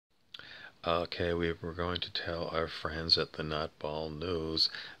Okay, we were going to tell our friends at the Nutball News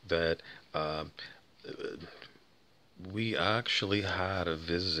that we actually had a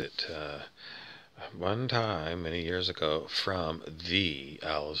visit one time many years ago from the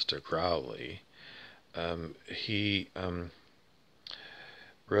Aleister Crowley. He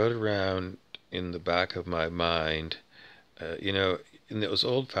rode around in the back of my mind, you know, in those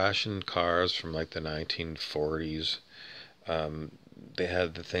old-fashioned cars from like the 1940s. Um, they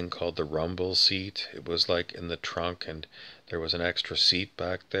had the thing called the rumble seat. It was like in the trunk, and there was an extra seat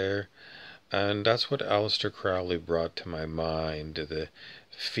back there. And that's what Aleister Crowley brought to my mind, the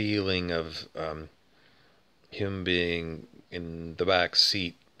feeling of him being in the back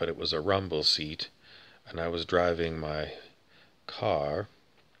seat, but it was a rumble seat, and I was driving my car,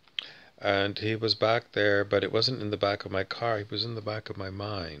 and he was back there, but it wasn't in the back of my car, he was in the back of my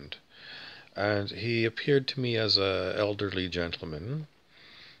mind. And he appeared to me as a elderly gentleman,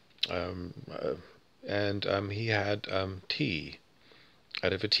 um, uh, and he had tea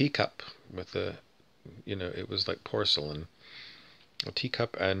out of a teacup with it was like porcelain, a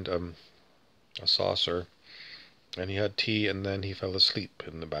teacup and a saucer, and he had tea, and then he fell asleep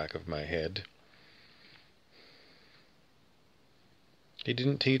in the back of my head. He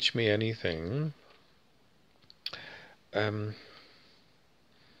didn't teach me anything. Um,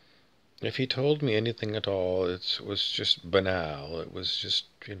 if he told me anything at all, it was just banal. It was just,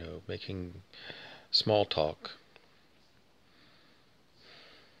 making small talk.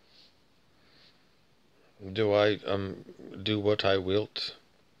 Do I do what I wilt?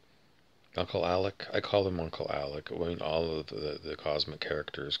 Uncle Alec. I call him Uncle Alec. I mean, all of the cosmic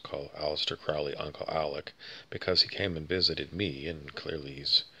characters call Aleister Crowley Uncle Alec because he came and visited me, and clearly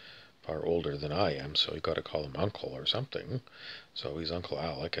he's far older than I am, so you got to call him Uncle or something. So he's Uncle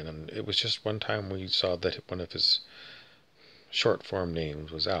Alec, and it was just one time we saw that one of his short form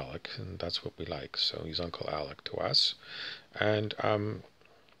names was Alec, and that's what we like. So he's Uncle Alec to us. And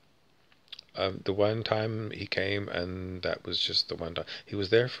the one time he came, and that was just the one time. He was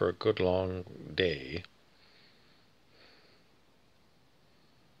there for a good long day.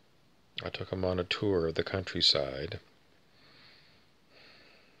 I took him on a tour of the countryside.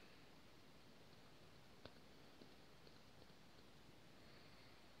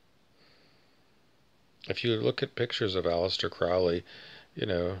 If you look at pictures of Aleister Crowley,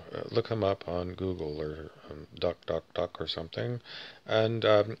 look him up on Google or DuckDuckDuck or something, and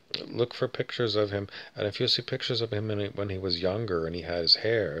look for pictures of him. And if you see pictures of him when he was younger and he had his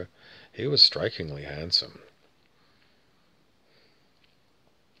hair, he was strikingly handsome.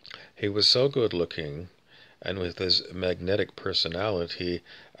 He was so good looking, and with his magnetic personality,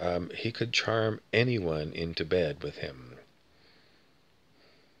 he could charm anyone into bed with him.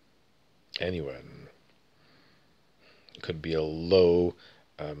 Anyone. Could be a low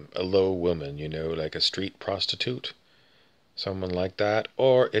woman, like a street prostitute, someone like that,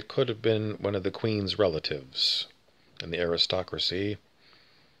 or it could have been one of the Queen's relatives in the aristocracy.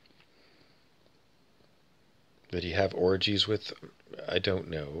 Did he have orgies with? I don't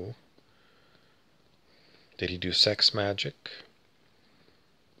know. Did he do sex magic?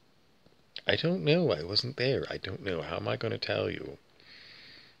 I don't know. I wasn't there. I don't know. How am I going to tell you?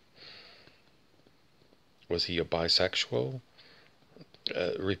 Was he a bisexual?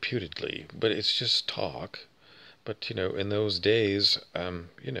 Reputedly, but it's just talk. But in those days, like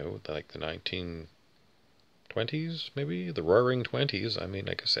the 1920s, maybe the Roaring Twenties. I mean,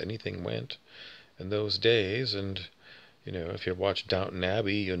 I guess anything went in those days. And if you watch Downton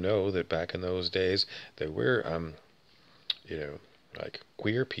Abbey, you know that back in those days there were, like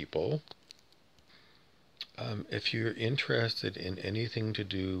queer people. If you're interested in anything to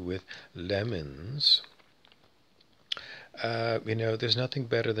do with lemons, there's nothing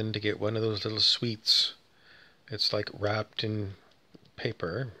better than to get one of those little sweets. It's like wrapped in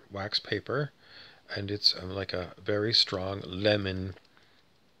paper, wax paper, and it's like a very strong lemon.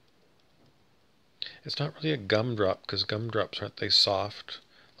 It's not really a gumdrop because gumdrops aren't they soft,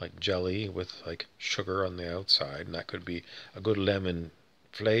 like jelly with like sugar on the outside, and that could be a good lemon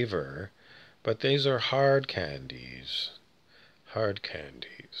flavor. But these are hard candies. Hard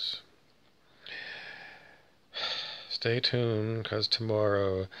candies. Stay tuned, because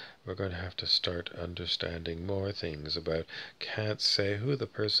tomorrow we're going to have to start understanding more things about, can't say who the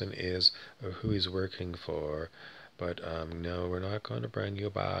person is or who he's working for, but no, we're not going to bring you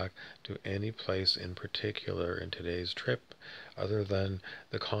back to any place in particular in today's trip other than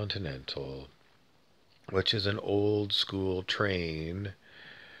the Continental, which is an old school train,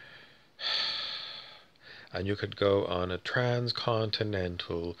 and you could go on a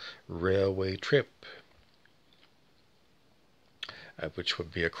transcontinental railway trip. which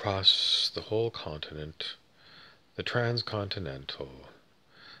would be across the whole continent, the transcontinental.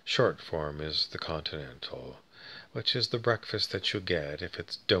 Short form is the continental, which is the breakfast that you get if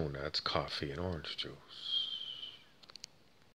it's donuts, coffee, and orange juice.